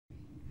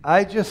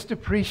I just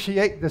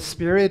appreciate the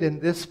Spirit in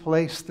this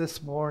place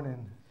this morning.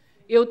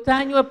 Eu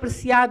tenho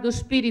apreciado o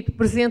Espírito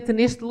presente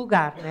neste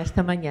lugar,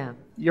 nesta manhã.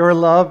 Your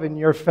love and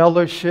your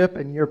fellowship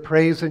and your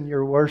praise and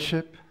your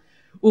worship.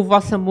 O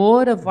vosso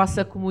amor, a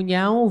vossa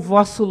comunhão, o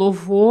vosso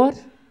louvor.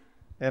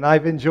 And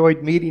I've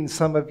enjoyed meeting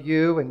some of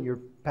you and your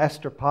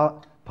Pastor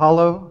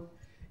Paulo.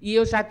 E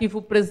eu já tive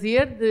o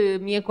prazer de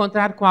me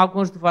encontrar com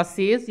alguns de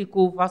vocês e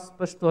com o vosso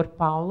pastor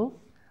Paulo.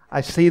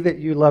 I see that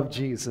you love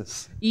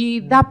Jesus. E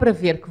dá para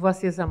ver que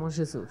vocês amam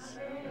Jesus.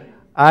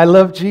 I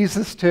love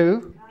Jesus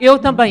too. Eu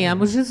também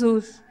amo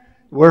Jesus.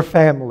 We're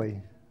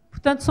family.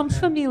 Portanto, somos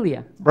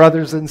família.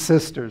 Brothers and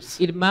sisters.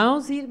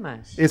 Irmãos e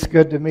irmãs. It's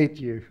good to meet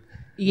you.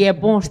 E é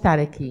bom estar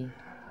aqui.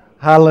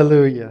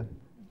 Hallelujah.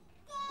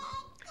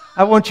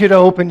 I want you to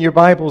open your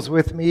Bibles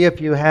with me,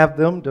 if you have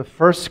them, to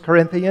 1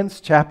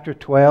 Corinthians chapter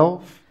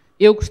 12.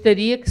 Eu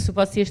gostaria que, se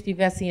vocês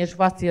tivessem as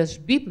vossas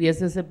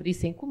Bíblias, as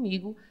abrissem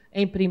comigo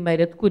em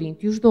 1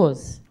 Coríntios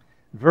 12.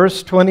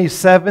 Verse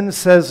 27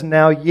 says,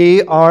 Now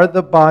ye are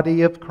the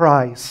body of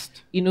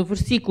Christ. E no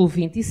versículo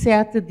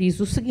 27 diz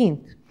o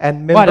seguinte: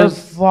 And Ora,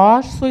 members,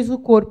 vós sois o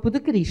corpo de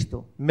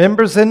Cristo.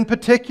 members in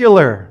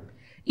particular.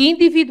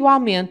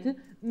 Individualmente,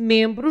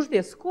 membros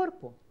desse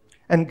corpo.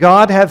 And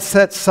God hath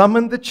set some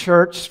in the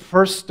church,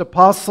 first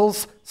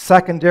apostles,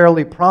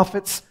 secondarily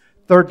prophets,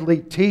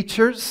 thirdly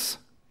teachers.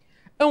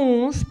 A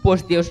uns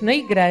pôs Deus na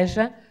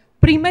igreja,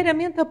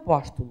 primeiramente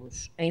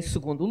apóstolos, em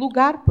segundo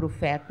lugar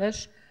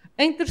profetas,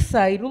 em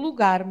terceiro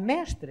lugar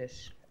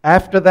mestres.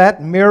 After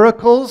that,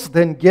 miracles,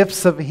 then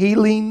gifts of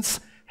healings,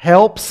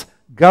 helps,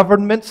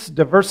 governments,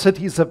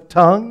 diversities of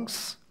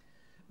tongues.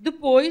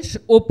 Depois,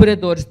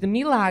 operadores de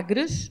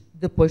milagres,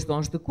 depois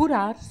dons de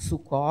curar,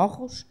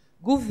 socorros,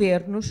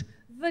 governos,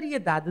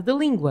 variedade de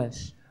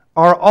línguas.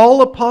 Are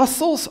all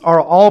apostles? Are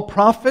all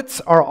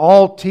prophets? Are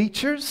all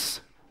teachers?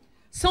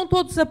 São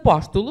todos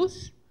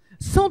apóstolos?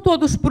 São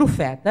todos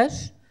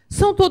profetas?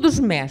 São todos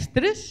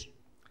mestres?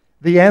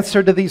 The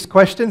answer to these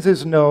questions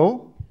is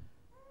no,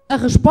 A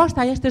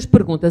resposta a estas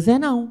perguntas é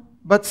não.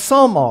 but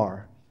some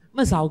are.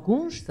 Mas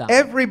alguns são.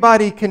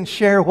 Everybody can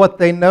share what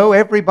they know.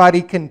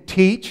 Everybody can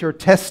teach or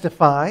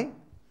testify.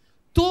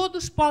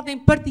 Todos podem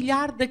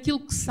partilhar daquilo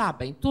que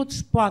sabem.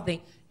 Todos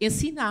podem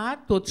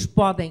ensinar. Todos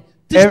podem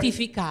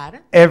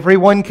testificar.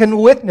 Everyone can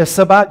witness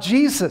about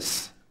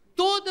Jesus.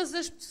 Todas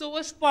as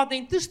pessoas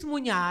podem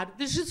testemunhar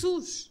de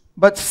Jesus.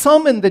 But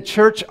some in the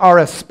church are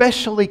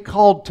especially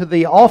called to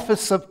the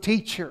office of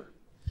teacher.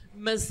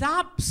 Mas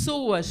há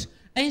pessoas,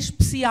 em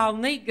especial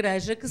na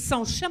igreja, que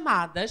são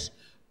chamadas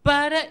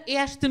para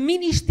este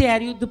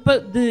ministério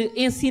de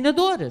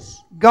ensinadores.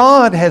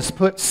 God has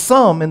put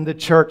some in the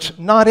church,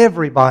 not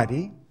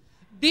everybody,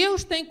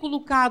 Deus tem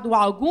colocado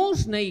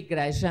alguns na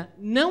igreja,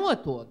 não a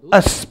todos,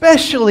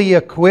 especially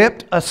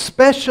equipped,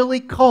 especially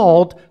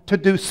called to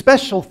do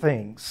special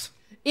things.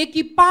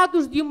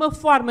 equipados de uma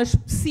forma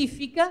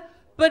específica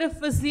para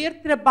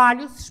fazer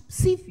trabalhos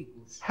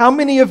específicos. How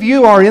many of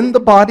you are in the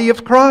body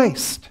of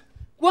Christ?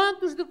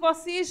 Quantos de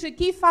vocês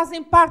aqui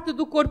fazem parte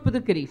do corpo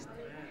de Cristo?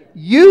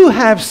 You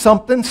have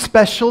something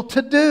special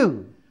to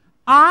do.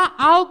 Há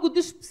algo de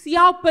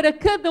especial para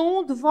cada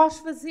um de vós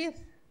fazer.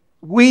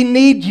 We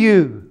need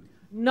you.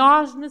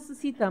 Nós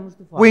necessitamos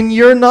de vós. When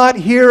you're not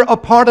here, a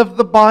part of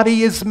the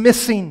body is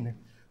missing.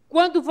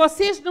 Quando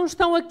vocês não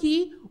estão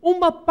aqui,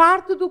 uma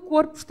parte do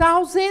corpo está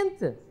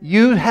ausente.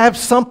 You have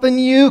something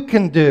you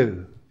can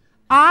do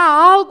Há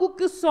algo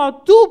que só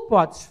tu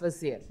podes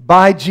fazer.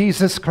 by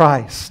Jesus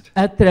Christ.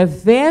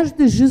 Através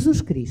de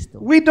Jesus Cristo.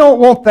 We don't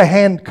want the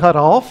hand cut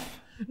off.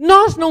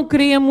 Nós não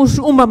queremos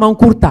uma mão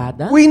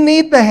cortada. We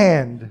need the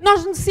hand.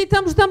 Nós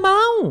necessitamos da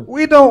mão.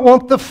 We don't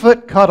want the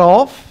foot cut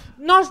off.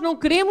 Nós não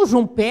queremos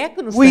um pé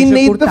que nos We esteja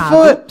need the cortado.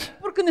 foot.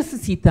 Porque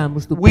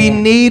necessitamos do We pé.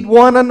 need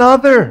one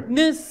another.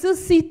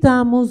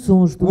 Necessitamos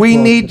uns dos We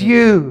outros. need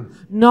you.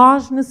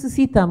 Nós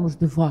necessitamos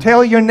de vós.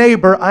 Tell your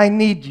neighbor, I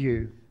need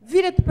you.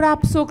 Vira-te para a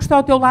pessoa que está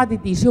ao teu lado e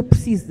diz: eu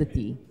preciso de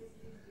ti.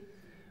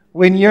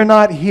 When you're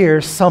not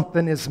here,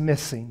 something is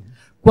missing.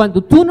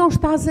 Quando tu não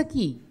estás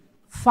aqui,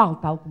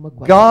 falta alguma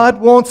coisa.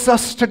 God wants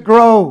us to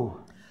grow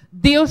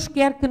Deus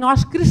quer que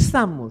nós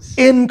cresçamos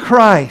in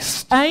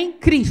Christ, em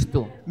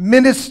Cristo,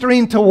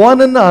 ministering to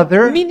one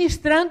another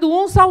ministrando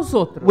uns aos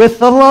outros. with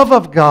the love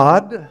of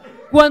God,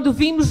 Quando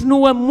vimos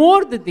no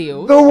amor de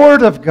Deus, the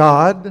Word of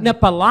God, na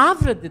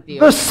palavra de the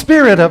Deus,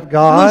 Spirit of no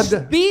God.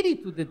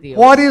 Espírito de Deus,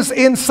 What is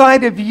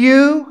inside of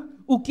you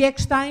o que é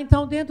que está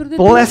então dentro de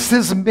ti?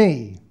 blesses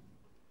me,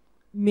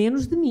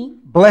 Menos de mim.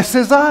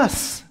 blesses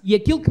us. E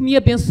aquilo que me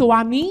abençoa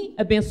a mim,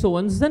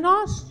 abençoa-nos a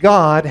nós.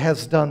 God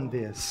has done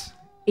this.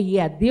 E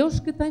é Deus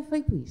que tem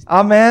feito isto.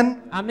 Amen.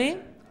 Amém?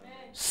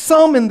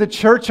 Some in the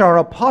church are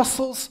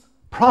apostles,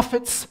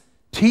 prophets,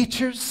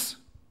 teachers.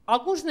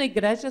 Alguns na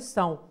igreja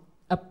são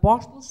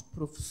apóstolos,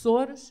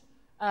 professores,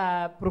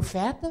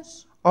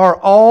 profetas. Are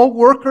all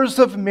workers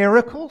of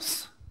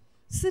miracles?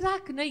 Será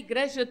que na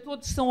igreja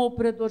todos são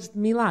operadores de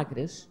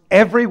milagres?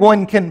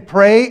 Everyone can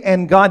pray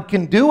and God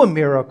can do a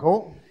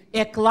miracle.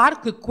 É claro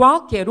que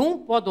qualquer um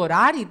pode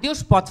orar e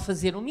Deus pode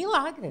fazer um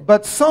milagre.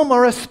 But some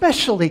are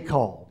especially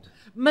called.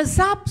 Mas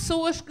há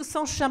pessoas que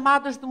são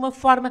chamadas de uma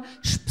forma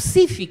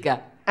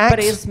específica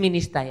para esse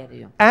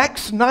ministério.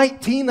 Acts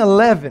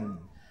 19:11.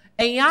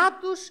 Em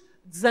Atos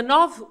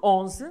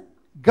 19:11,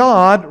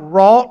 God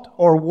wrought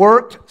or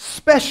worked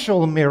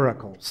special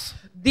miracles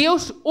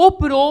Deus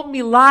operou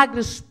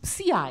milagres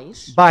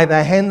especiais by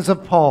the hands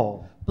of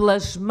Paul.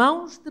 pelas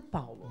mãos de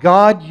Paulo.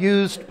 God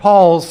used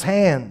Paul's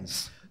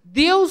hands.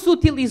 Deus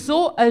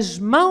utilizou as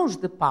mãos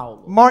de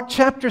Paulo. Mark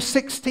chapter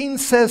 16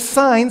 says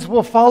signs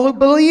will follow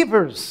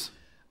believers.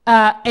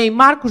 Em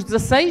Marcos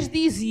 16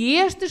 diz, e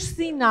estes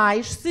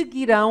sinais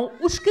seguirão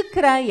os que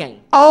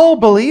creem. All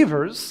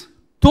believers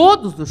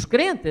Todos os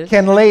crentes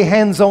can lay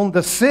hands on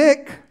the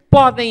sick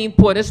podem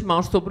impor as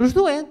mãos sobre os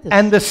doentes.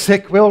 and the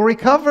sick will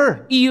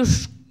recover. E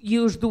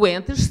os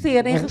doentes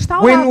serem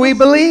When we restaurados.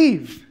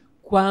 believe.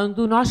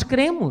 Quando nós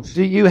cremos.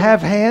 Do you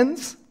have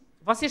hands?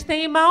 Vocês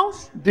têm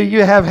mãos? Do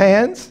you have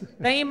hands?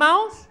 Têm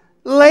mãos?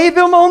 Lay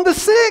them on the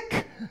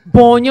sick.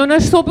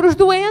 Ponham-nas sobre os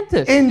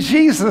doentes. In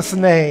Jesus'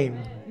 name.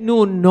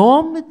 No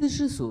nome de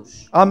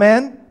Jesus.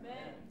 Amen.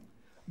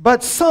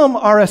 But some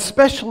are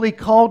especially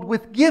called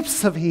with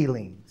gifts of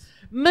healing.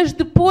 Mas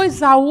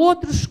depois há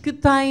outros que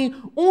têm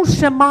um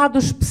chamado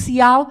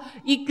especial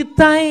e que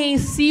têm em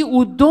si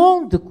o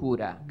dom de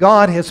cura.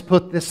 God has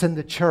put this in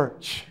the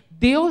church.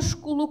 Deus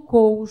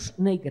colocou-os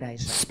na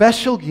igreja.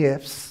 Special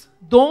gifts,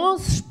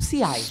 Dons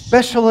especiais.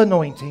 special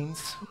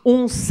anointings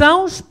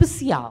Unção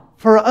especial.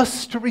 for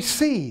us to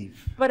receive,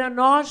 Para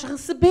nós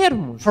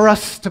recebermos. for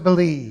us to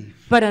believe.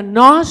 Para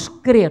nós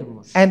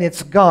crermos. And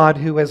it's God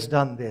who has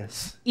done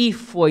this. E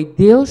foi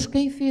Deus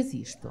quem fez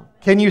isto.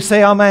 Can you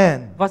say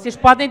amen? Vocês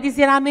podem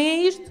dizer amém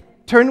a isto?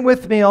 Turn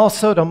with me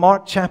also to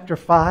Mark chapter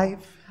 5.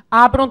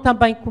 Abram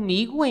também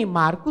comigo em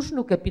Marcos,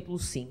 no capítulo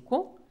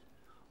 5.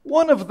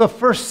 One of the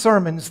first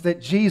sermons that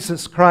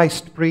Jesus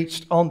Christ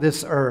preached on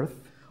this earth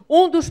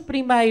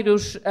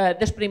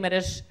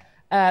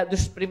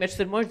Dos primeiros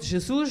sermões de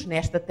Jesus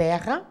nesta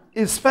terra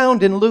is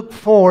found in Luke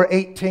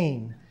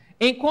 4:18.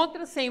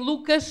 encontra-se em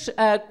Lucas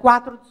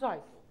 4:18.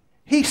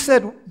 He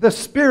said, "The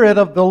Spirit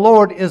of the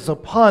Lord is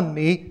upon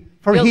me,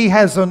 for He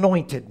has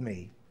anointed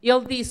me."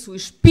 Ele disse, o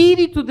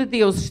Espírito de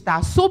Deus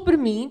está sobre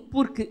mim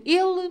porque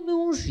Ele me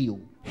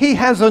ungiu. He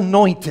has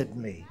anointed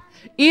me.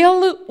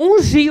 Ele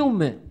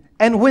ungiu-me.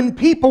 And when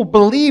people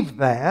believe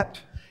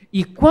that,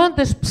 E quando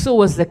as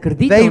pessoas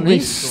acreditam they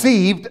nisso,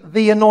 received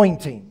the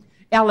anointing.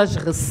 elas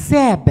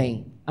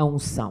recebem a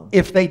unção.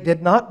 If they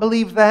did not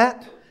believe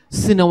that,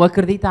 Se não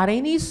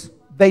acreditarem nisso,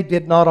 they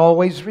did not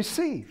always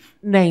receive.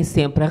 nem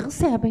sempre a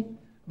recebem.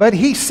 But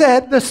He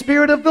said, "The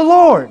Spirit of the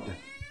Lord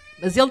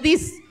Mas ele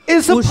disse,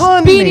 is o upon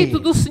Espírito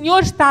me. do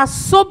Senhor está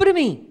sobre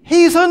mim.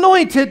 He's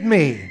anointed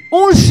me."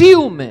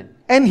 Ungiu-me.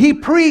 And He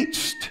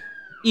preached,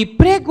 E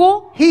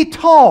pregou, He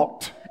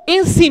taught,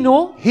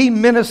 ensinou He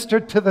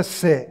ministered to the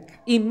sick.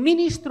 e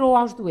ministrou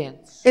aos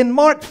doentes. In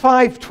Mark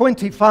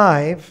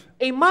 5:25,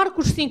 Em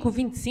Marcos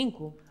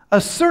 5:25, a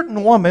certain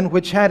woman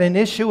which had an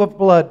issue of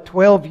blood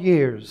 12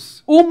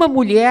 years uma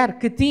mulher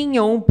que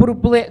tinha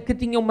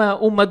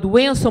uma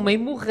doença, uma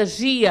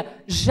hemorragia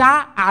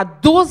já há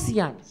 12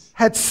 anos,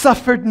 had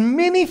suffered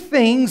many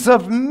things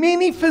of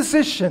many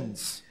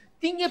physicians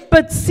tinha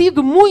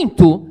padecido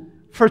muito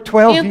for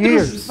 12 entre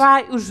years.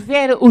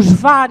 os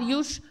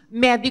vários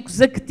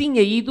médicos a que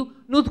tinha ido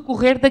no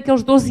decorrer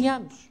daqueles 12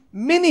 anos.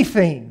 Many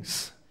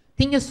things,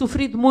 Tinha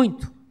sofrido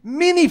muito.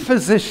 many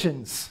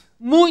physicians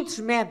Muitos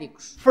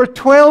médicos. for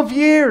 12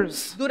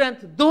 years.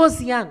 Durante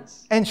 12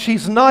 anos. And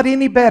she's not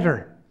any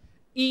better.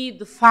 E,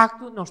 de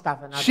facto, não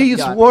estava nada She's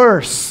pior.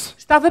 worse.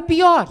 Estava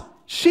pior.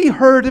 She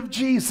heard of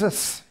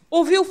Jesus.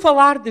 Ouviu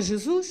falar de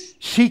Jesus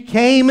She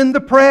came in the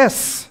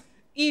press.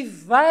 e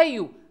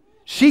veio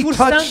She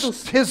forçando-se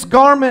touched his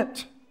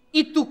garment.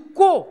 e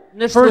tocou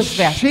nas For suas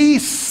vestes. she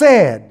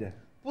said,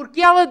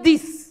 Porque ela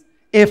disse,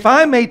 "If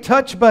I may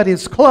touch but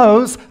his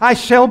clothes, I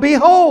shall be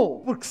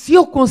whole." porque se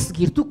eu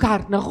conseguir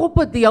tocar na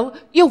roupa dele,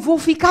 eu vou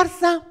ficar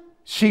sã.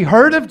 She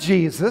heard of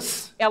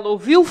Jesus. Ela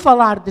ouviu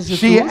falar de She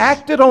Jesus.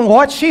 acted on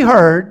what she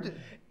heard.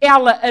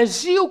 Ela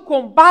agiu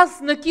com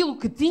base naquilo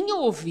que tinha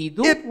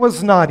ouvido. It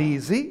was not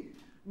easy.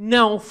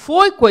 Não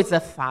foi coisa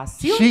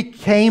fácil. She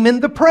came in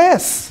the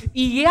press.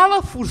 E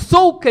ela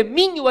forçou o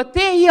caminho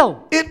até ele.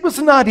 It was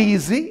not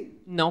easy,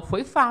 Não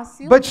foi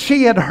fácil. but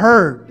she had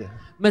heard.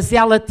 Mas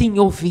ela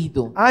tinha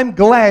ouvido. I'm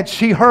glad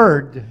she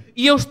heard.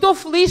 E eu estou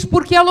feliz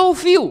porque ela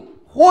ouviu.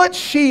 What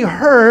she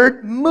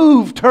heard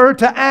moved her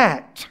to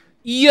act.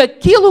 E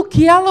aquilo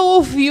que ela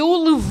ouviu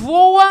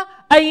levou-a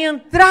a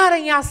entrar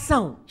em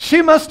ação.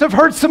 She must have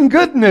heard some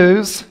good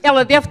news.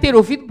 Ela deve ter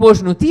ouvido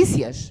boas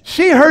notícias.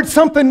 She heard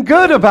something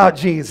good about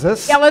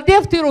Jesus. Ela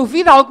deve ter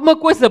ouvido alguma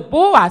coisa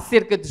boa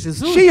acerca de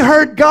Jesus. She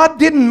heard God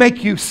didn't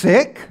make you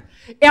sick.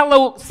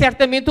 Ela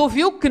certamente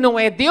ouviu que não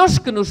é Deus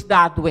que nos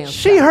dá a doença.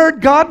 She heard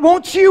God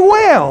wants you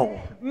well.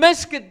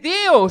 Mas que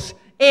Deus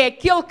é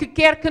aquele que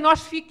quer que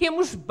nós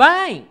fiquemos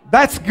bem.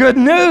 That's good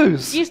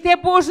news. Isto é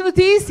boas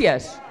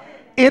notícias.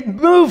 It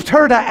moved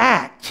her to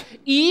act.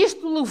 E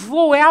isto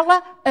levou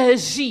ela a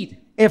agir.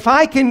 If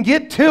I can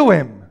get to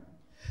him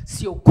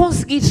Se eu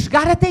conseguir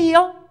chegar até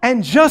ele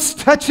and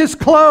just touch his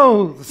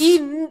clothes,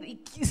 e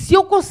se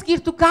eu conseguir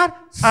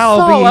tocar I'll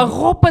só be- a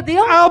roupa dele,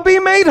 I'll be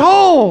made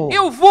whole.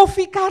 eu vou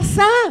ficar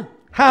sã.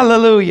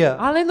 Hallelujah.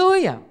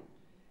 Aleluia.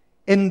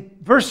 In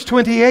verse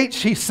 28,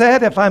 she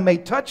said, if I may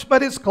touch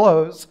but his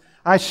clothes,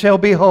 I shall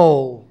be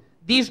whole.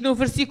 Diz no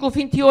versículo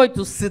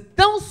 28, se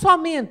tão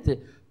somente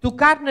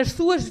tocar nas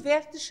suas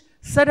vestes,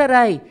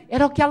 sararei.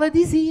 Era o que ela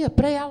dizia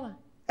para ela.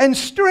 And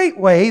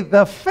straightway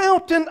the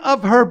fountain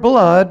of her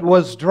blood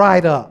was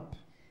dried up,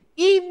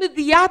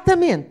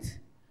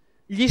 Imediatamente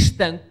lhe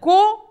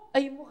estancou a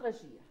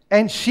hemorragia.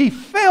 and she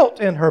felt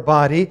in her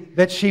body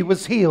that she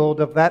was healed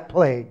of that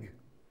plague.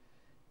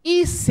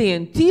 E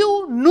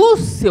sentiu no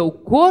seu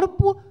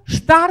corpo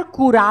estar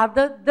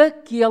curada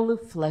daquele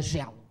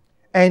flagelo.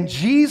 And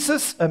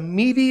Jesus,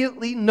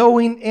 immediately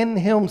knowing in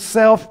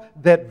himself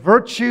that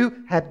virtue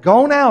had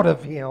gone out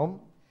of him,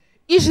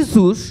 E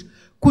Jesus,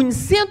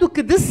 conhecendo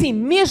que de si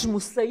mesmo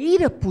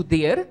saíra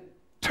poder,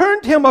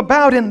 turned him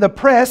about in the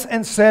press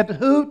and said,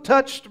 who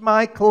touched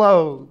my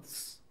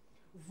clothes?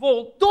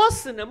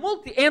 voltou-se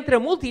entre a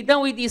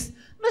multidão e disse,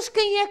 mas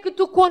quem é que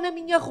tocou na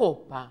minha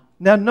roupa?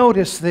 Now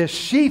notice this.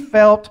 She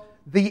felt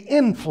the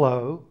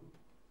inflow.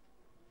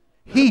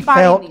 He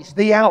Reparem felt nisto.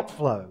 the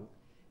outflow.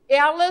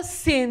 Ela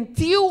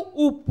sentiu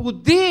o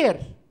poder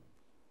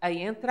a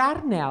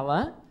entrar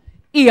nela,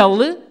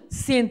 ele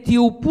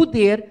sentiu o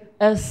poder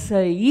a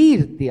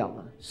sair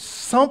dela.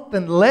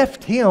 Something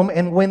left him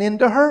and went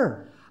into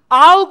her.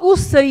 Algo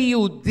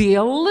saiu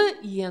dele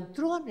e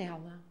entrou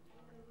nela.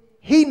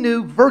 He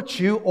knew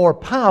virtue or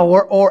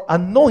power or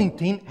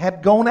anointing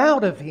had gone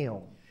out of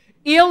him.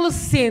 Ele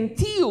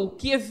sentiu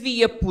que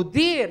havia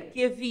poder,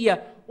 que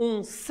havia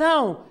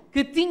unção,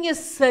 que tinha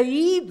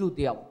saído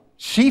dele.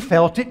 She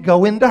felt it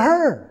go into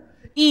her.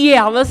 E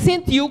ela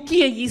sentiu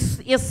que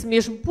esse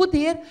mesmo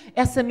poder,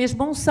 essa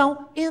mesma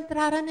unção,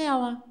 entrara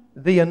nela.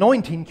 The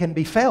anointing can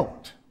be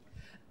felt.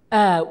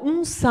 A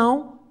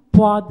unção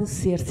pode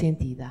ser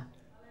sentida.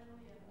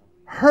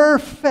 Her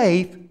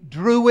faith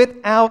drew it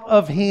out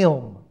of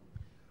him.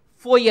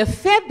 Foi a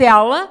fé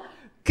dela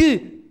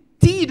que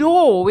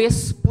tirou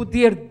esse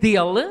poder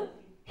dele.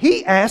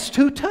 He asked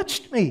who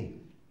touched me.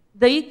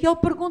 Daí que ele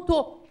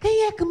perguntou,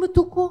 quem é que me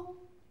tocou?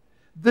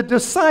 The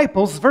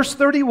disciples, verse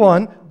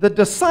 31, the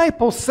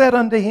disciples said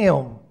unto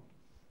him,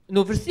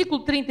 No versículo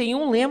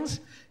 31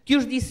 lemos que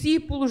os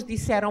discípulos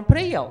disseram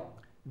para ele,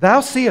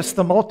 Thou seest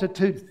the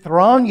multitude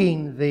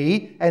thronging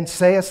thee, and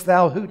sayest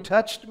thou who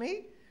touched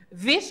me?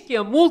 vês que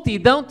a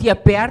multidão te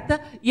aperta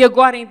e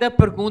agora ainda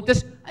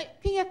perguntas,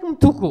 quem é que me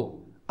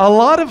tocou? A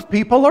lot of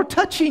people are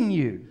touching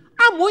you.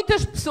 Há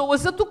muitas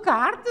pessoas a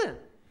tocar-te.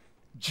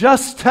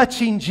 Just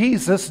touching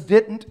Jesus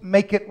didn't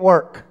make it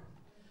work.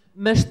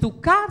 Mas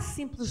tocar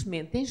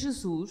simplesmente em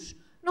Jesus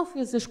não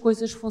fez as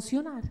coisas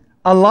funcionar.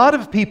 A lot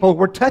of people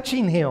were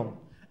touching him.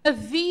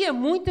 Havia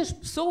muitas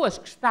pessoas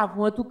que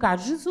estavam a tocar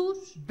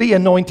Jesus. The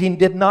anointing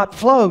did not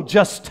flow,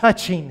 just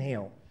touching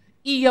him.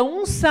 E a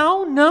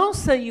unção não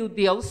saiu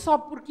dele só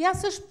porque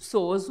essas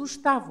pessoas o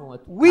estavam a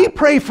tocar. We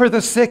pray for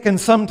the sick and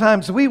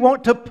sometimes we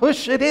want to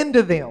push it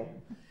into them.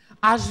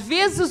 Às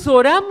vezes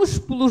oramos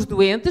pelos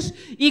doentes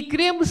e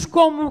queremos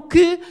como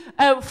que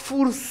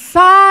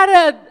forçar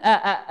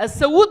a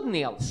saúde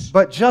neles.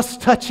 But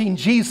just touching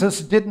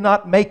Jesus did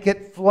not make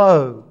it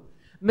flow.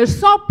 Mas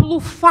só pelo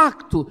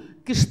facto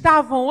que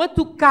estavam a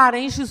tocar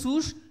em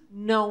Jesus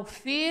não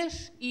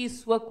fez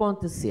isso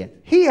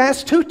acontecer. He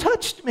asked who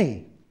touched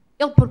me.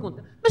 Ele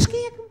pergunta, mas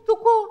quem é que me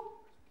tocou?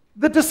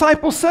 The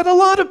disciples said, a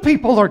lot of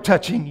people are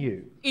touching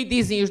you. E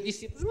dizem os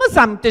discípulos, mas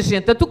há muita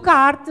gente a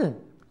tocar-te.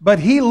 But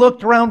he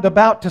looked round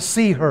about to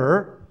see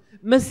her.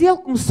 Mas ele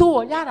começou a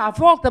olhar à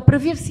volta para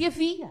ver se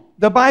havia.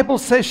 The Bible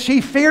says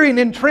she, fearing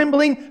and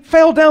trembling,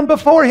 fell down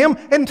before him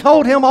and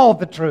told him all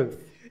the truth.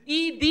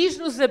 E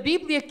diz-nos a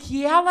Bíblia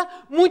que ela,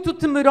 muito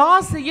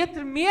temerosa e a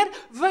tremer,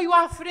 veio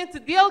à frente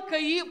dele,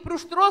 caiu,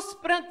 prostrou-se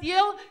perante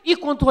ele e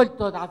contou-lhe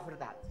toda a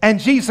verdade. And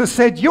Jesus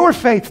said, your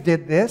faith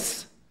did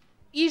this.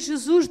 E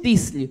Jesus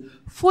disse-lhe,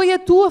 foi a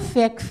tua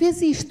fé que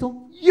fez isto.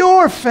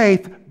 Your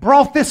faith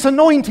brought this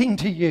anointing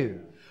to you.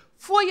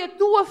 Foi a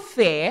tua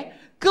fé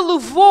que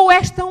levou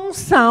esta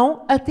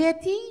unção até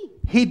ti.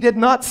 He did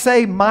not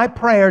say, my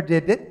prayer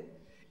did it.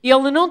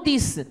 Ele não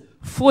disse,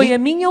 foi a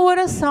minha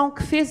oração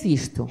que fez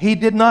isto. He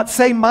did not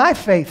say, my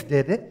faith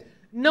did it.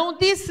 Não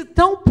disse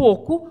tão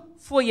pouco,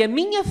 foi a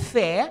minha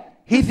fé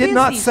que He did fez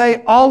not isto.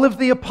 say, all of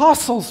the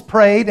apostles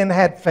prayed and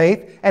had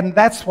faith, and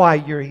that's why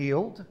you're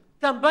healed.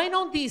 Também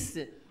não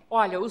disse,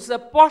 olha, os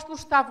apóstolos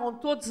estavam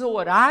todos a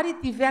orar e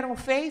tiveram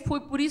fé e foi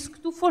por isso que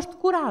tu foste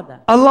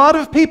curada. A lot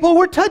of people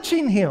were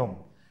touching him.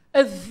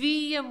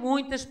 Havia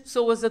muitas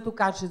pessoas a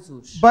tocar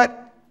Jesus. But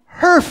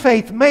her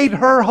faith made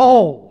her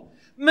whole.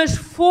 Mas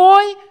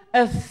foi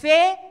a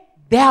fé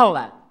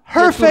dela que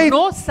Her a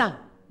tornou faith- sã.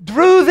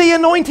 Drew the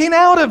anointing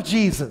out of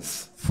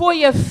Jesus.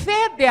 Foi a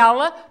fé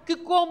dela que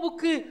como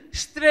que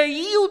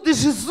extraiu de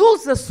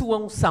Jesus a sua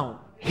unção.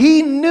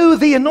 He knew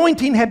the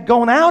anointing had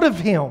gone out of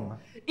him.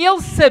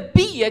 Ele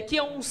sabia que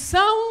a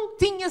unção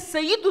tinha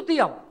saído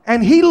dele.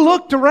 And he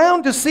looked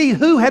around to see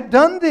who had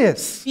done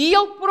this. E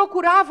ele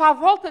procurava à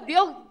volta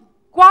dele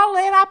qual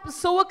era a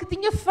pessoa que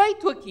tinha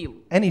feito aquilo.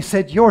 And he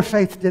said, your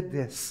faith did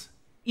this.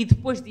 E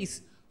depois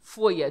disse,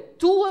 foi a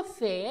tua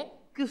fé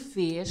que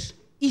fez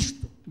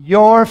isto.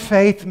 Your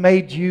faith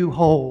made you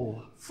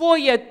whole.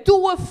 Foi a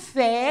tua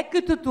fé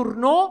que te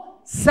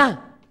tornou sã.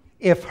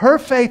 If her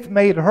faith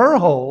made her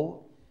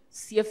whole,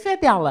 Se a fé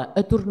dela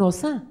a tornou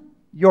sã,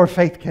 your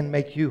faith can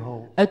make you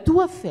whole. a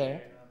tua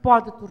fé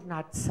pode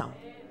tornar-te são.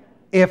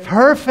 If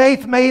her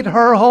faith made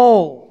her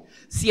whole,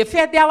 Se a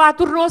fé dela a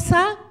tornou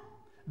sã,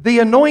 the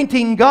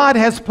anointing God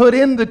has put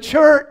in the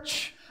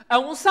church a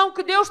unção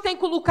que Deus tem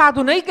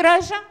colocado na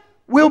igreja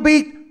will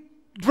be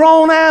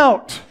drawn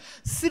out,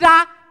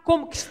 será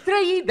como que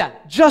extraída,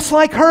 just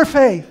like her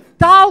faith.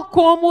 tal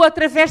como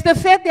através da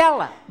fé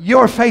dela.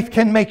 Your faith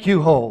can make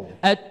you whole.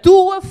 A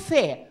tua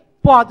fé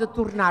pode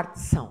tornar-te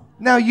são.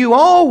 Now, you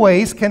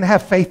always can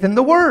have faith in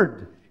the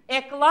Word.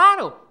 É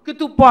claro que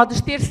tu podes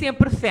ter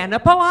sempre fé na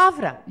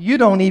palavra. You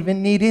don't even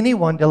need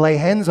anyone to lay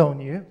hands on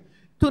you.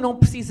 Tu não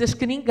precisas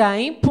que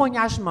ninguém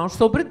ponha as mãos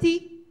sobre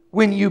ti.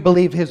 When you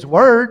believe His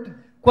Word,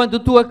 Quando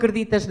tu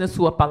acreditas na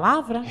sua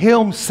palavra,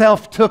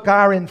 Himself took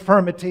our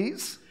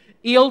infirmities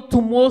Ele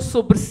tomou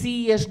sobre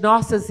si as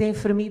nossas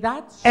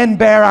enfermidades and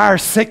bare our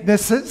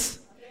sicknesses.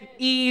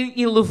 e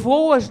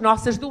levou as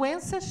nossas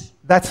doenças.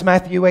 That's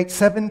Matthew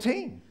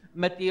 8:17.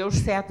 Mateus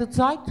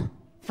 7:18.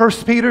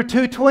 1 Peter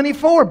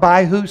 2:24,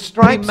 by whose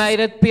stripes 1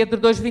 de Pedro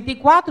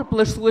 2:24,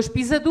 pelas suas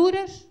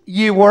pisaduras,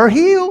 you were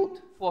healed.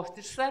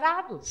 fostes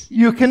sarados.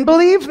 You can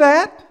believe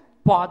that.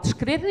 Podes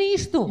crer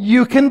nisto.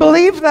 You can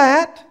believe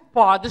that.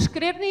 Podes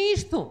crer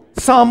nisto.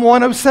 Psalm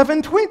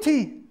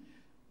 107:20.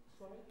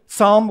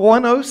 Psalm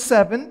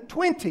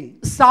 107:20.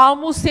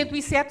 Salmo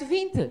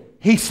 107:20.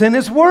 He sent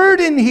His word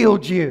and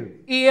healed you.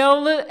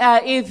 Ele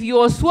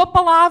enviou a sua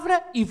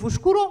palavra e vos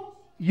curou.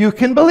 You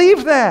can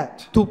believe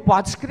that. Tu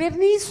podes crer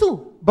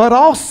nisso. But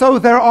also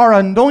there are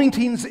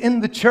anointings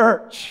in the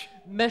church.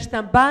 Mas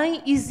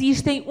também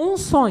existem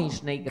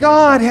unções na igreja.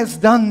 God has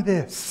done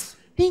this.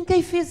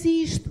 Ninguém fez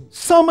isto.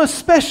 Some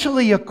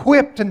especially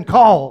equipped and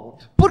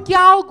called. Porque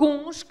há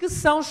alguns que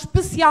são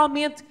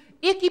especialmente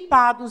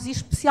equipados e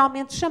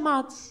especialmente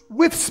chamados.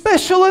 With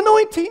special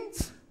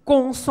anointings.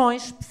 Com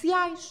unções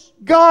especiais.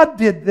 God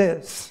did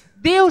this.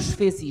 Deus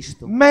fez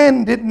isto.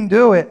 Man didn't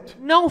do it.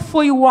 Não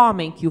foi o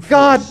homem que o fez.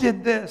 God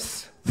did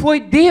this. Foi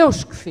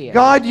Deus que fez.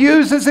 God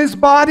uses His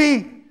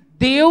body.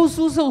 Deus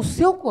usa o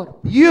seu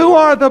corpo. You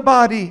are the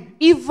body.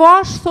 E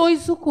vós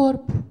sois o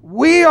corpo.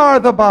 We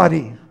are the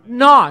body.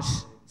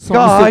 Nós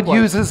somos o God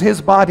corpo. uses His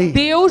body.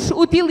 Deus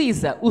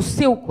utiliza o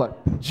seu corpo.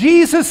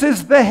 Jesus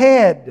is the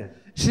head,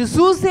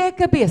 Jesus é a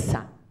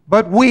cabeça,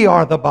 but we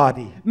are the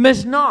body.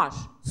 mas nós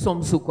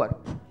somos o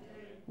corpo.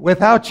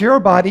 Without your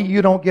body,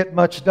 you don't get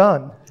much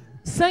done.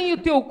 Sem o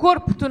teu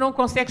corpo, tu não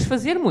consegues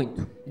fazer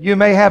muito. You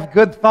may have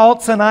good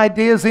thoughts and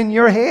ideas in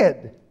your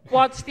head,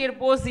 Podes ter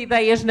boas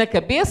ideias na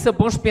cabeça,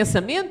 bons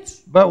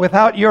pensamentos, but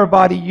without your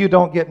body, you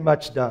don't get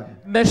much done.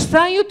 mas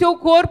sem o teu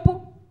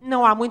corpo,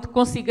 não há muito que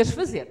consigas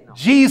fazer. Não.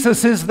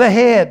 Jesus is the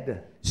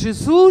head.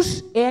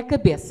 Jesus é a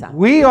cabeça.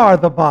 We are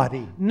the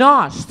body.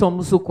 Nós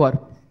somos o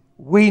corpo.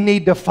 We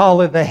need to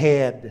follow the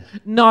head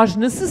Nós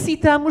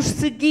necessitamos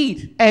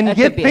seguir and a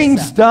get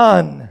things cabeça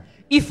done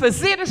e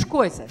fazer as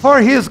coisas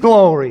for His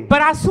glory.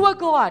 para a sua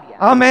glória.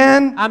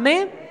 Amen.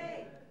 Amém?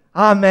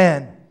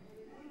 Amen.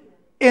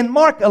 In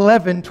Mark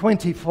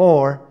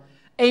 11:24,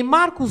 Em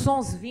Marcos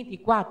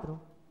 11:24,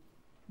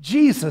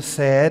 Jesus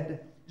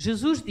said,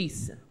 Jesus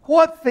disse: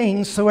 what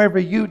things soever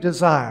you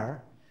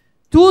desire,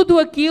 tudo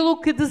aquilo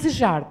que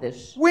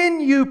desejardes,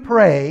 when you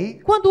pray,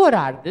 quando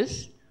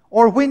orardes,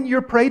 or when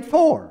you're prayed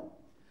for.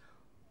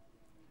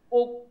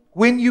 ou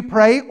When you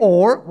pray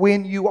or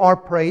when you are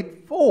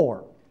prayed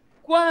for.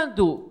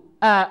 quando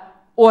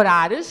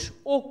orares,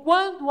 ou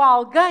quando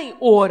alguém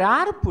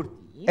orar por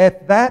ti,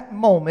 At that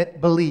moment,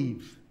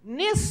 believe.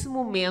 nesse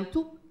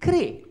momento,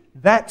 crê.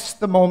 That's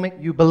the moment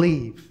you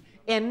believe.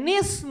 É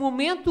nesse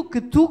momento que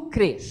tu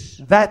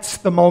crês. That's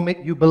the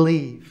moment you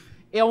believe.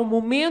 É o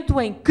momento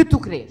em que tu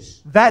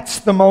crês. That's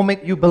the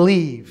moment you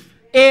believe.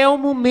 É o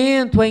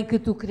momento em que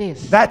tu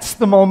crês. That's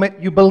the moment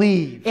you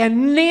believe. É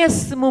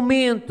nesse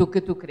momento que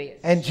tu crês.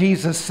 And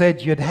Jesus said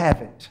you'd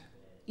have it.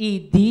 E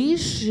diz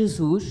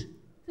Jesus,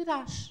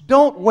 terás.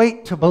 Don't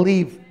wait to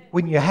believe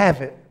when you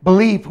have it.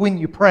 Believe when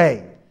you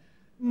pray.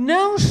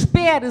 Não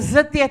esperes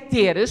até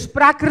teres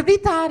para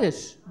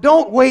acreditares.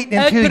 Don't wait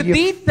until you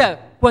Acredita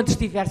quando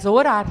estiveres a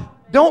orar.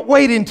 don't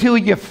wait until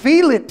you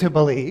feel it to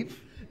believe.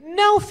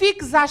 Não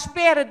fiques à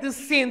espera de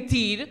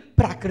sentir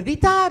para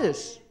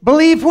acreditares.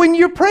 Believe when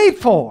you're prayed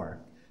for.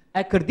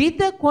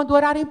 Acredita quando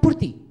orarem por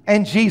ti.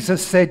 And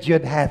Jesus said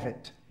you'd have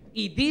it.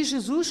 E diz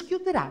Jesus que o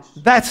terás.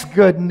 That's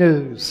good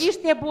news.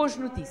 Isto é boas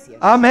notícias.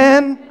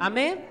 Amen.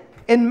 Amém?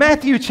 In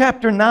Matthew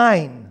chapter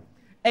 9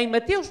 Em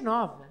Mateus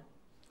 9,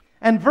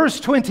 and verse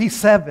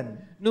 27,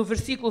 no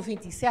versículo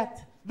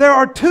 27, there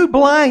are two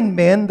blind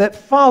men that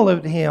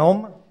followed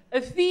him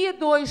Havia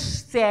dois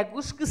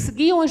cegos que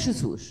seguiam a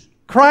Jesus,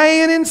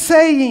 crying and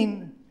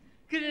saying,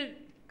 que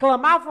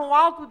clamavam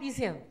alto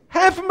dizendo: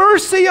 "Have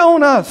mercy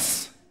on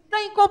us."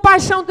 tem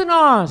compaixão de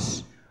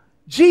nós.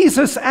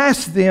 Jesus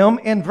asked them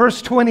in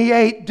verse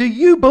 28, "Do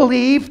you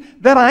believe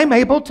that I'm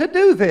able to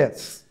do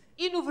this?"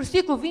 E no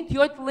versículo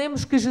 28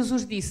 lemos que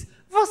Jesus disse: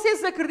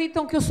 vocês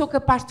acreditam que eu sou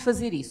capaz de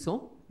fazer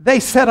isso? They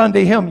said unto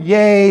him,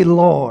 "Yea,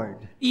 Lord."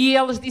 E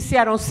eles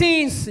disseram: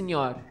 sim,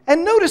 Senhor. And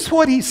notice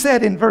what he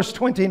said in verse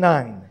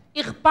 29.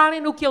 E reparem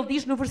no que ele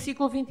diz no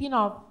versículo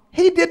 29.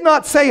 He did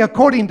not say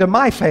according to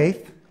my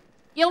faith.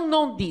 Ele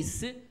não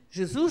disse,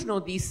 Jesus não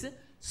disse,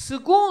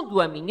 segundo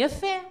a minha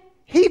fé.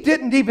 He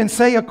didn't even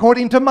say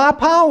according to my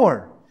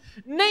power.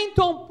 Nem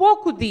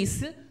tampouco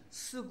disse,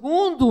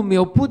 segundo o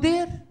meu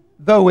poder.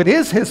 Though it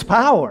is his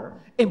power.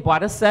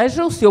 Embora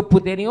seja o seu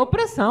poder em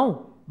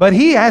operação. But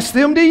he asked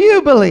them, "Do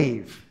you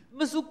believe?"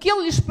 Mas o que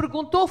ele lhes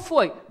perguntou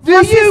foi: Do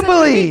you vocês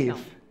believe?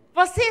 acreditam?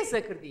 Vocês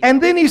acreditam? And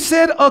then he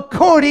said,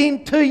 "According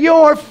to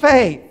your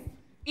faith."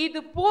 E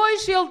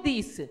depois ele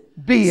disse: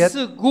 Be it-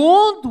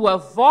 segundo a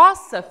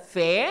vossa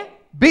fé,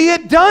 Be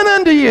it done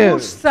unto you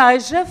vos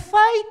seja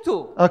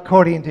feito.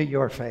 according to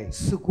your faith.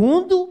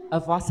 Segundo a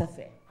vossa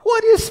fé.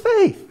 What is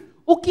faith?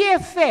 O que é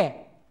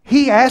fé?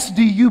 He asked,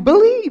 "Do you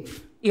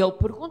believe?" Ele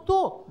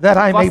perguntou: That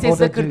I'm able to vocês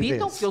do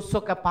acreditam this. que eu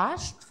sou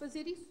capaz de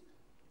fazer isso?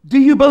 Do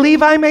you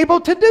believe I'm able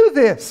to do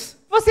this?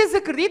 Vocês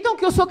acreditam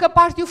que eu sou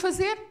capaz de o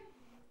fazer?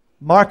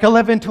 Mark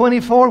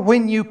 11:24,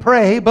 when you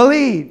pray,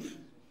 believe.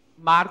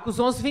 Marcos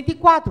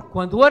 11:24.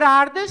 Quando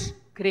orardes,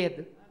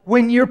 crede.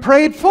 When you're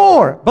prayed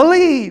for,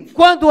 believe.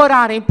 Quando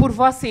orarem por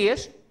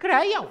vocês,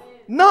 creiam.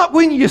 Not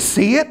when you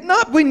see it,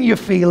 not when you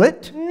feel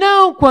it.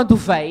 Não quando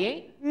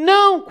veem,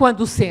 não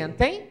quando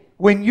sentem,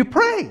 When you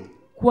pray.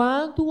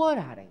 quando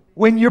orarem.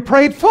 When you're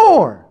prayed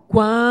for.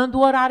 Quando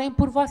orarem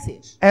por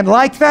vocês. And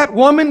like that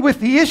woman with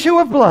the issue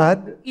of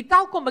blood, E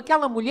tal como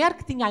aquela mulher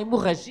que tinha a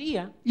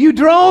hemorragia, you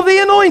draw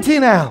the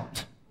anointing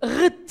out.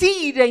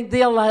 retirem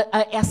dele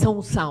essa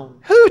unção.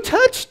 Who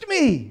touched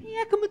me? Quem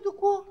é que me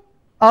tocou?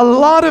 A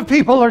lot of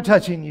people are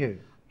touching you.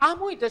 Há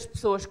muitas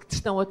pessoas que te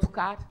estão a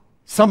tocar,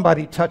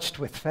 Somebody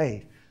touched with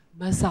faith.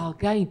 mas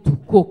alguém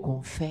tocou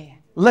com fé.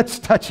 Let's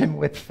touch him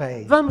with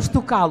faith. Vamos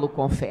tocá-lo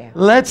com fé.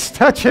 Let's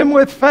touch him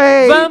with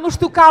faith. Vamos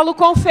tocá-lo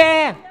com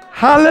fé.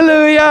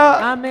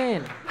 Hallelujah.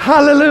 Amém.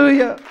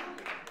 Hallelujah.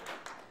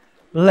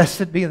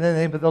 Blessed be the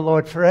name of the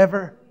Lord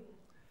forever.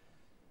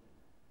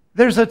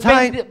 There's a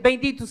time.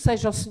 Bendito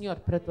seja o Senhor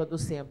para todo o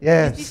sempre.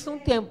 Yes. Existe um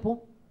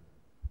tempo.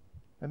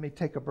 Let me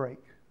take a break.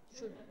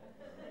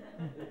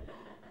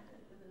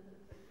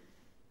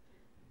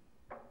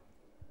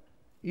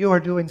 You are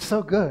doing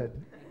so good.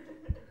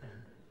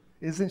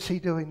 Isn't she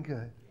doing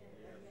good?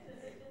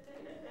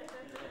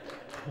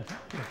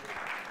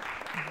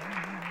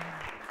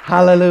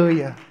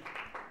 Hallelujah.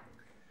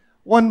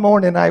 One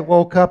morning I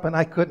woke up and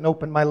I couldn't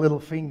open my little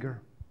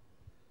finger.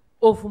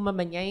 Houve uma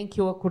manhã em que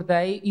eu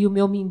acordei e o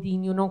meu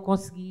mindinho não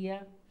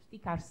conseguia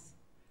esticar-se.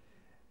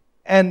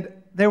 And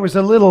there was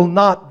a little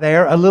knot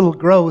there, a little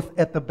growth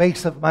at the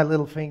base of my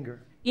little finger.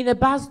 E na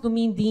base do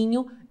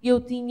mindinho eu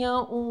tinha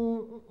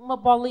uma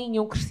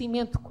bolinha, um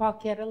crescimento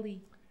qualquer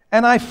ali.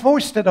 And I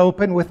forced it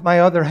open with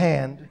my other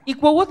hand. E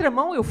com a outra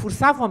mão eu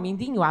forçava o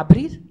mindinho a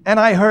abrir And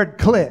I heard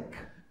click.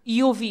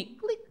 e ouvi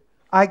clique.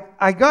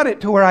 I got it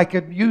to where I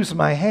could use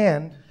my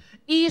hand,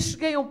 E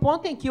cheguei a um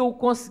ponto em que eu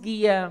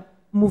conseguia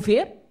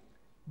mover.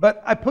 but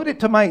I put it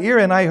to my ear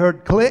and I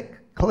heard click,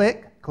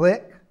 click,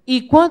 click.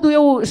 E quando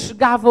eu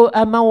chegava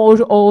a mão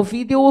ao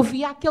ouvido, eu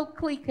ouvia aquele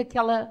clique,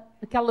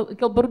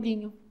 aquele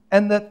barulhinho.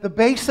 And at the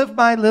base of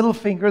my little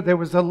finger there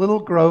was a little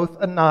growth,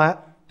 a knot,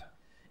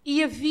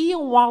 E havia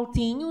um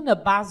altinho na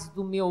base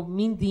do meu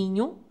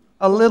mindinho,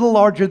 a little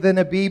larger than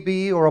a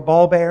BB or a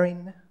ball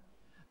bearing.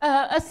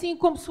 assim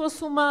como se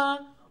fosse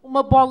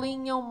uma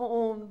bolinha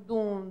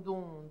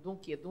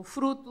de um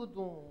fruto,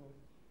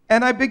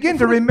 And I began to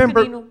fruto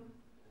remember pequenino.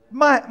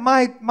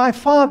 my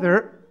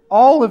father,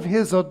 all of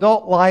his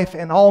adult life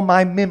and all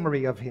my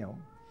memory of him.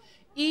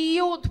 E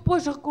eu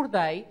depois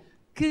recordei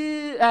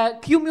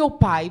que o meu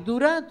pai,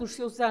 durante os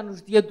seus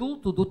anos de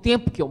adulto, do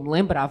tempo que eu me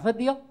lembrava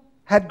dele,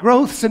 Had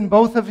growths in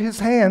both of his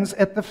hands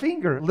at the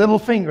little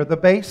finger, the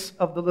base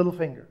of the little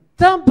finger.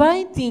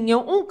 também tinha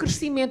um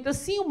crescimento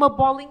assim, uma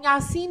bolinha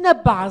assim na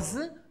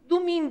base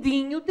do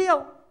mindinho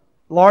dele.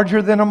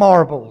 Larger than a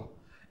marble.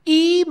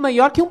 E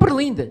maior que um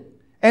berlinde.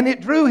 And it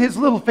drew his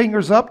little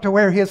fingers up to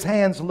where his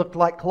hands looked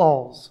like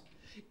claws.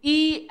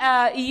 E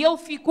ele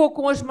ficou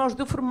com as mãos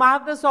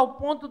deformadas ao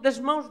ponto das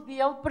mãos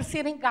dele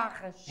parecerem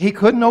garras. He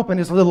couldn't open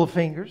his little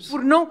fingers.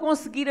 Por não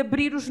conseguir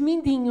abrir os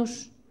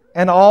mindinhos.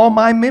 And all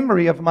my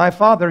memory of my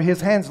father,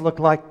 his hands looked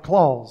like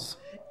claws.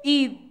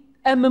 E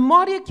a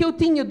memória que eu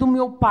tinha do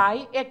meu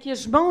pai é que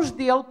as mãos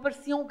dele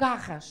pareciam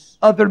garras.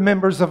 Other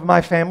members of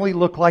my family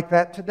look like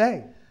that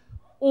today.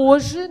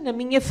 Hoje, na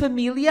minha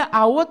família,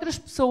 há outras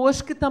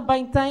pessoas que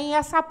também têm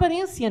essa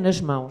aparência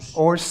nas mãos.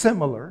 Or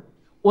similar.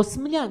 Ou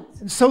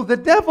semelhante. And so the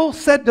devil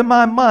said to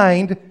my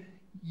mind,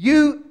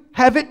 you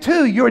have it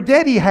too. Your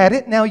daddy had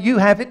it, now you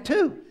have it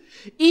too.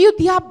 E o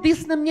diabo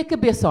disse na minha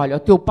cabeça, olha, o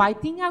teu pai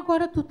tinha,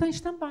 agora tu tens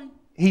também.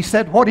 He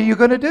said, what are you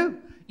going to do?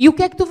 E o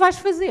que é que tu vais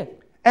fazer?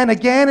 And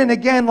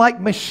again,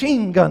 like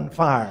machine gun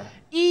fire.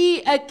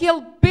 E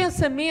aquele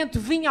pensamento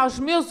vinha aos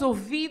meus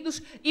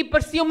ouvidos e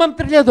parecia uma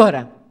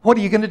metralhadora. What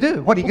are you going to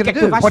do? What are you O que going é que to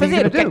tu do? vais What are you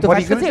fazer? going O to que é que do? tu What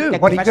are vais you going fazer? to do? O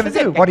que What é are que you vais going to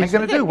fazer? do? O What que are é you que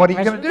going to vais do? fazer? What are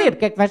you going to O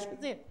que é que vais do?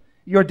 fazer?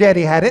 Your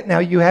daddy had it, now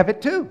you have it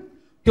too.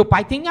 Teu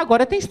pai tinha,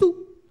 agora tens tu.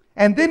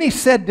 And then he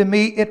said to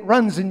me, it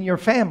runs in your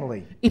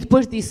family. E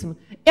depois disse-me,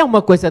 é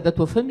uma coisa da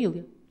tua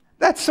família.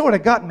 That sort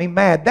of got me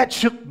mad. That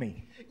shook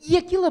me. E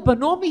aquilo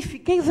abanou-me e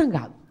fiquei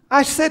zangado.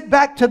 I said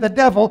back to the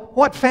devil,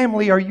 what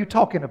family are you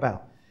talking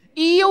about?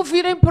 E eu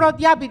virei para o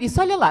diabo e disse,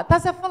 olha lá,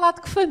 estás a falar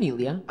de que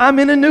família?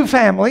 I'm in a new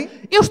family.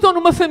 Eu estou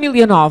numa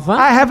família nova.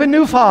 I have a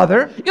new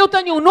father. Eu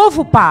tenho um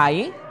novo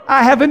pai.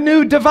 I have a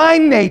new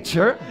divine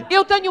nature.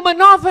 Eu tenho uma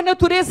nova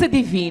natureza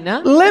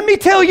divina. Let me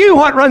tell you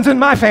what runs in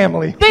my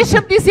family.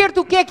 Deixa-me dizer-te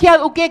o que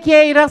é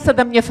a herança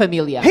da minha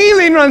família.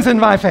 Healing runs in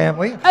my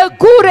family. A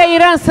cura é a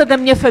herança da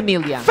minha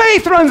família.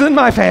 Faith runs in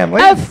my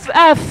family.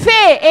 A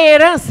fé é a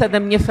herança da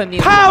minha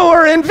família.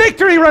 Power and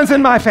victory runs in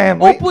my O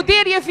family.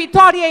 poder e a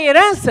vitória é a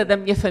herança da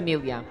minha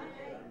família.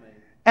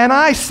 And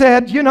I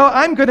said, you know,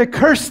 I'm going to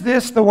curse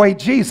this the way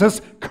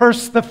Jesus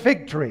cursed the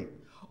fig tree.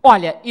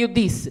 Olha, eu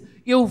disse,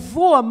 eu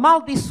vou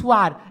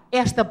amaldiçoar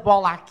esta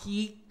bola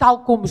aqui, tal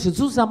como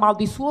Jesus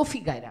amaldiçoou a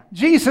figueira.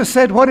 Jesus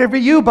said, whatever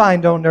you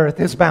bind on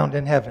earth is bound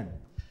in heaven.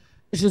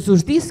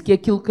 Jesus disse que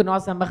aquilo que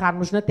nós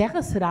amarrarmos na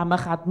terra será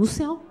amarrado no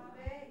céu.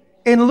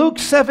 In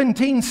Luke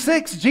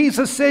 17:6,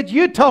 Jesus said,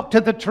 you talk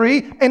to the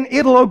tree and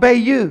it'll obey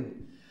you.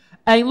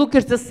 Em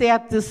Lucas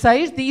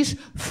 17:6 diz,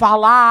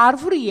 fala à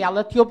árvore e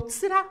ela te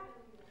obedecerá.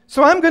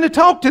 So I'm going to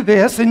talk to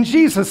this in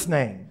Jesus'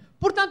 name.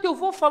 Portanto, eu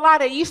vou falar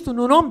a isto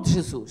no nome de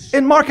Jesus.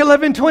 In Mark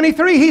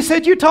 11:23, he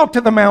said, you talk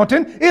to the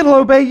mountain, it'll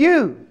obey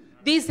you.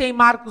 Diz em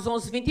Marcos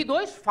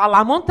 11:22, fala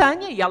à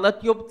montanha e ela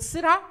te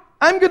obedecerá.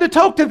 I'm going to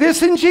talk to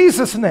this in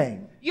Jesus'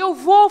 name. Eu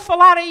vou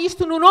falar a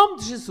isto no nome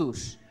de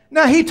Jesus.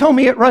 Now, he told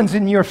me it runs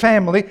in your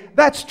family.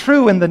 That's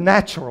true in the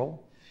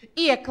natural.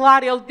 E é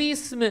claro, ele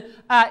disse-me,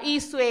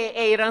 isso é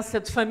a herança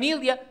de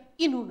família,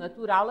 e no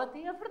natural até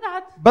é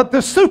verdade. But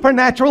the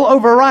supernatural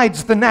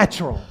overrides the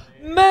natural.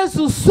 Mas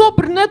o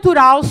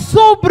sobrenatural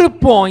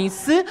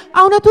sobrepõe-se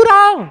ao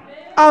natural.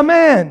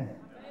 Amen.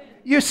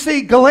 You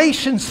see,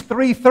 Galatians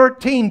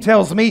 3:13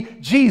 tells me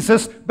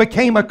Jesus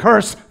became a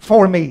curse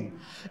for me.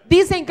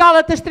 Diz em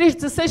Gálatas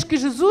 3:16 que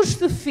Jesus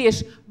se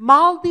fez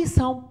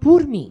maldição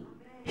por mim.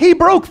 He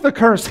broke the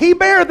curse. He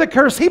bare the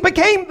curse. He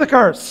became the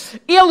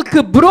curse. Ele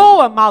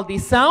quebrou a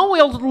maldição,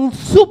 ele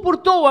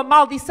suportou a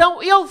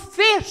maldição, ele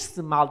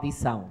fez-se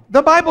maldição.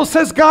 The Bible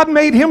says God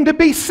made him to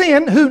be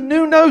sin who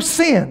knew no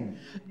sin.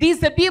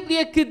 Diz a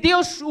Bíblia que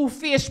Deus o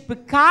fez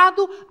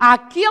pecado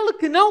àquele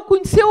que não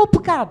conheceu o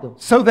pecado.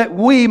 So that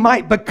we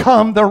might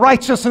become the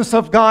righteousness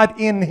of God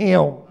in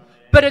him.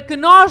 Para que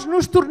nós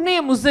nos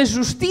tornemos a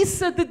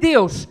justiça de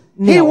Deus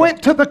nele. He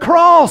went to the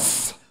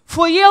cross.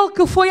 Foi ele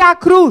que foi à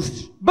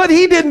cruz. But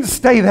he didn't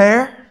stay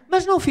there.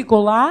 Mas não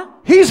ficou lá.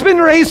 He's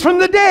been raised from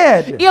the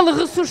dead. Ele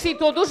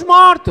ressuscitou dos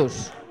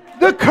mortos.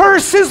 The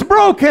curse is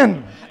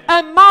broken.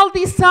 A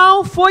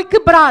maldição foi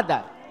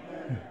quebrada.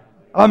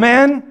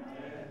 Amen.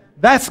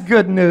 That's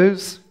good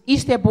news.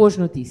 Isto é boas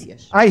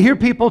notícias. I hear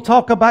people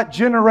talk about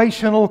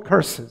generational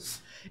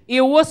curses.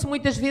 Eu ouço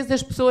muitas vezes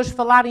as pessoas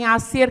falarem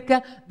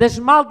acerca das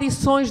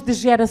maldições de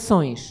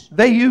gerações.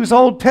 They use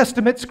Old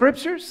Testament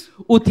scriptures.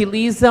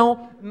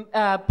 Utilizam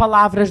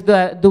palavras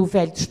do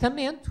Velho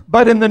Testamento.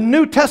 But in the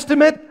New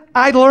Testament,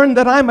 I learned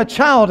that I'm a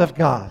child of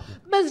God.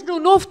 Mas no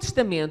Novo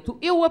Testamento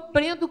eu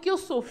aprendo que eu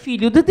sou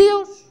filho de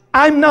Deus.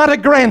 I'm not a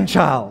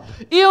grandchild.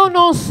 Eu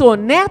não sou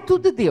neto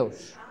de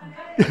Deus.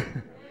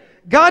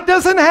 God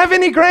doesn't have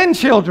any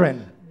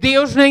grandchildren.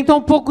 Deus nem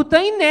tão pouco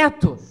tem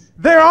netos.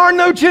 There are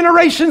no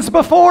generations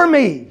before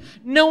me.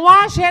 Não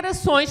há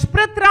gerações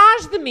para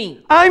trás de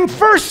mim. I'm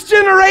first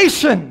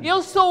generation.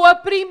 Eu sou a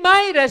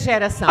primeira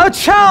geração. A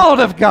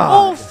child of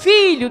God.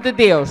 Filho de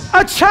Deus.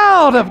 A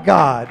child of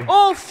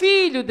God.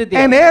 Filho de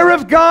Deus. An heir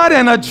of God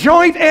and a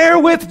joint heir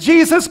with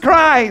Jesus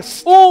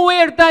Christ.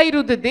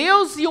 Herdeiro de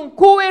Deus e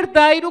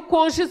co-herdeiro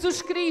com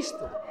Jesus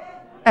Cristo.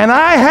 And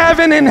I have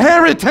an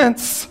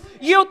inheritance.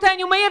 E eu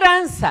tenho uma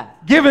herança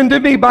given to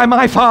me by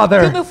my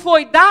Father. que me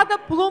foi dada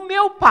pelo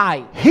meu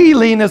Pai.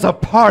 Healing is a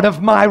part of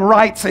my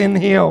rights in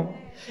Him.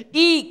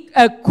 E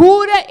a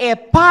cura é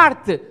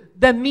parte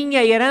da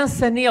minha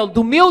herança nele,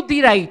 do meu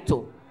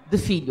direito de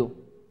filho.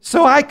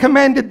 So I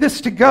commanded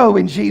this to go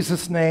in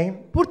Jesus' name.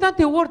 Portanto,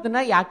 eu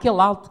ordenei àquele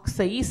alto que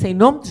saísse em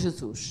nome de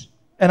Jesus.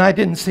 And I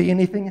didn't see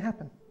anything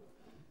happen.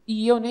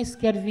 E eu nem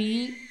sequer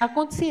vi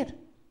acontecer.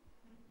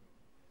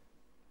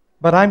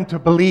 But I'm to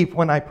believe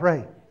when I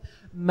pray.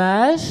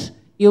 Mas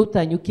eu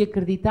tenho que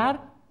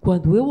acreditar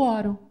quando eu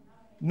oro.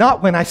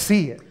 Not when I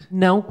see it.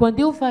 Não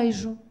quando eu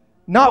vejo.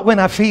 Not when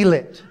I feel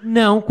it.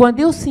 Não quando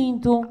eu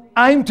sinto.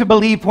 I'm to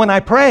believe when I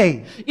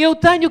pray. Eu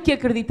tenho que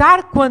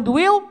acreditar quando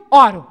eu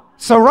oro.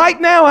 So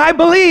right now I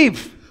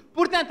believe.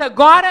 Portanto,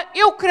 agora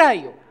eu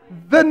creio.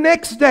 The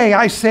next day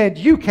I said,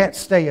 you can't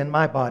stay in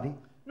my body.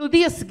 No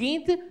dia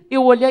seguinte,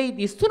 eu olhei e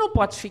disse, tu não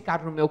podes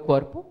ficar no meu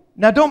corpo.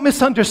 Now don't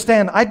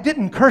misunderstand, I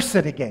didn't curse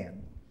it again.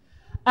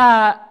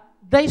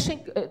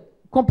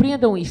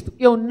 Compreendam isto.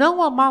 Eu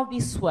não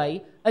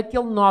amaldiçoei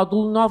aquele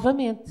nódulo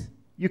novamente.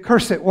 You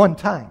curse it one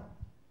time.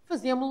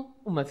 Fazemos-lo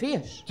uma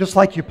vez. Just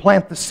like you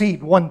plant the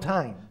seed one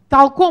time.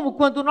 Tal como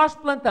quando nós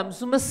plantamos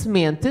uma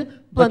semente,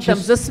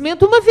 plantamos a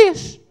semente uma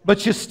vez.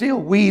 But you still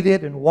weed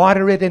it and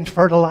water it and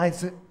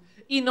fertilize it.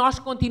 E nós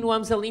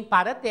continuamos a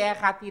limpar a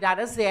terra, a tirar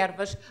as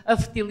ervas, a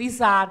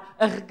fertilizar,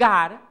 a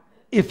regar.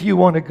 If you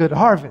want a good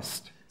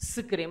harvest.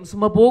 Se queremos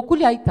uma boa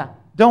colheita.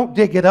 Don't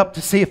dig it up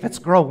to see if it's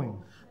growing.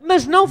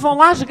 Mas não vão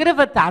lá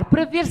esgravatar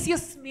para ver se a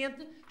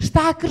semente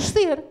está a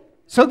crescer.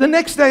 So the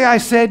next day I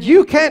said,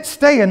 you can't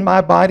stay in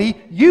my body.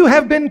 You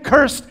have been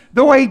cursed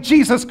the way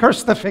Jesus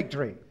cursed the fig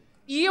tree.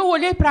 E eu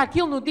olhei para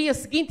aquilo no dia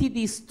seguinte e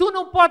disse, tu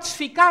não podes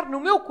ficar no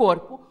meu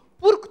corpo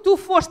porque tu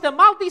foste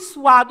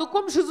amaldiçoado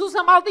como Jesus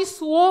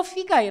amaldiçoou a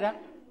figueira.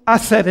 I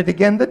said it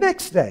again the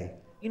next day.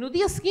 E no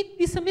dia seguinte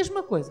disse a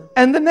mesma coisa.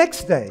 And the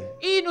next day.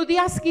 E no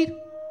dia a seguir.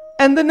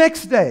 And the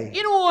next day.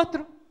 E no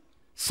outro.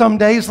 Some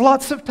days,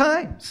 lots of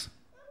times.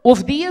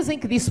 Houve dias em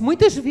que disse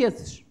muitas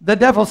vezes. The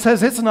devil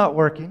says it's not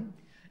working.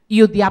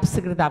 E o diabo se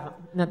agradava.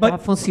 Não estava a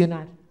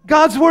funcionar.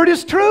 God's word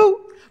is true.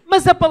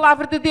 Mas a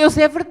palavra de Deus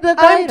é I'm to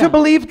verdadeira.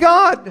 believe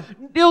God.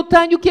 Eu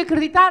tenho que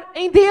acreditar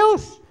em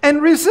Deus. And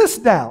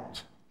resist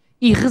doubt.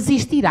 E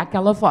resistir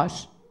àquela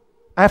voz.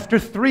 After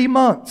 3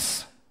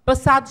 months.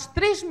 Passados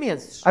 3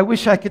 meses. I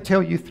wish I could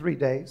tell you 3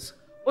 days.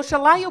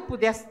 Oxalá eu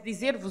pudesse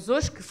dizer-vos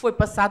hoje que foi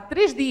passado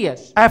 3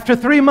 dias. After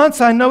 3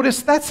 months I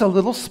noticed that's a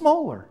little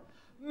smaller.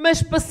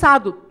 Mas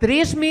passado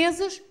 3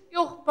 meses,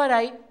 eu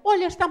reparei,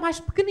 olha, está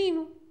mais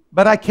pequenino.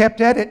 But I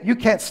kept at it. You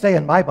can't stay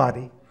in my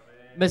body.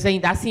 Mas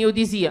ainda assim eu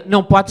dizia,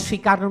 não podes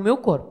ficar no meu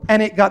corpo.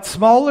 And it got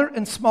smaller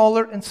and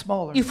smaller and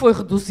smaller. E foi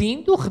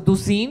reduzindo,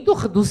 reduzindo,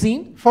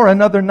 reduzindo. For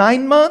another 9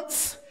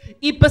 months.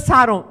 E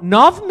passaram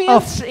 9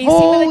 meses em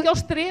cima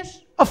daqueles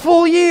 3. A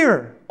full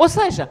year. Ou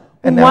seja,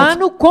 And um now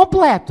ano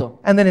completo.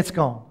 And then it's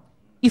gone.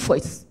 E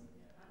foi-se.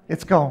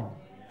 It's gone.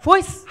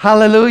 Foi-se.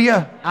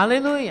 Hallelujah.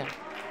 Aleluia.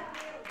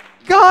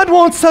 God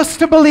wants us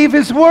to believe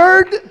His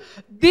Word.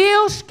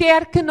 Deus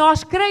quer que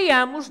nós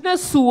creiamos na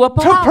sua To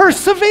palavra.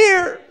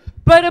 persevere.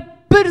 Para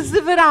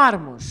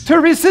perseverarmos. To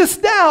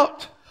resist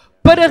doubt.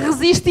 Para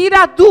resistir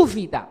à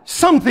dúvida.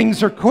 Some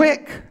things are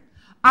quick.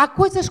 Há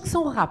coisas que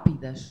são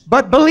rápidas.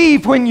 But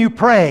believe when you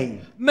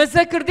pray. Mas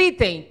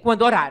acreditem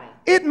quando orarem.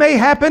 It may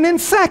happen in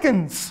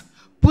seconds.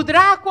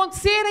 Poderá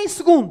acontecer em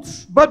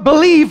segundos. But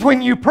believe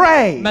when you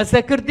pray. Mas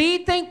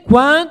acreditem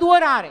quando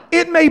orarem.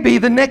 It may be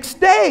the next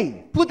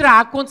day. Poderá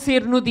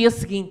acontecer no dia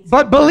seguinte.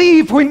 But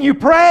believe when you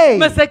pray.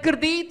 Mas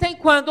acreditem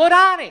quando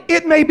orarem.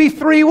 It may be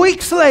 3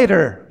 weeks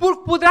later.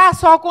 Porque poderá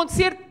só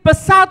acontecer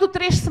passado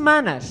 3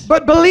 semanas.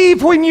 But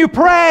believe when you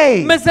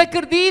pray. Mas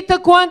acredita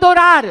quando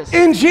orares.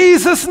 In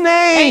Jesus' Em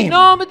name.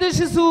 nome de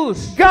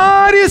Jesus.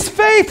 God is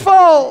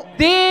faithful.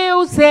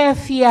 Deus é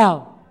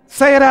fiel.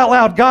 Say it out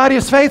loud. God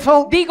is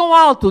faithful. Digam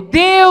alto.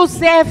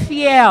 Deus é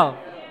fiel.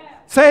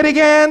 Say it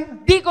again.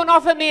 Digam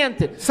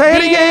novamente. Say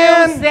it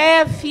Deus again.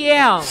 é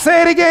fiel.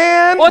 Say it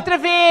again. Outra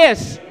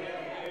vez.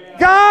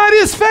 God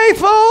is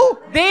faithful.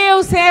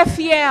 Deus é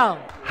fiel.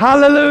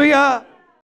 Hallelujah.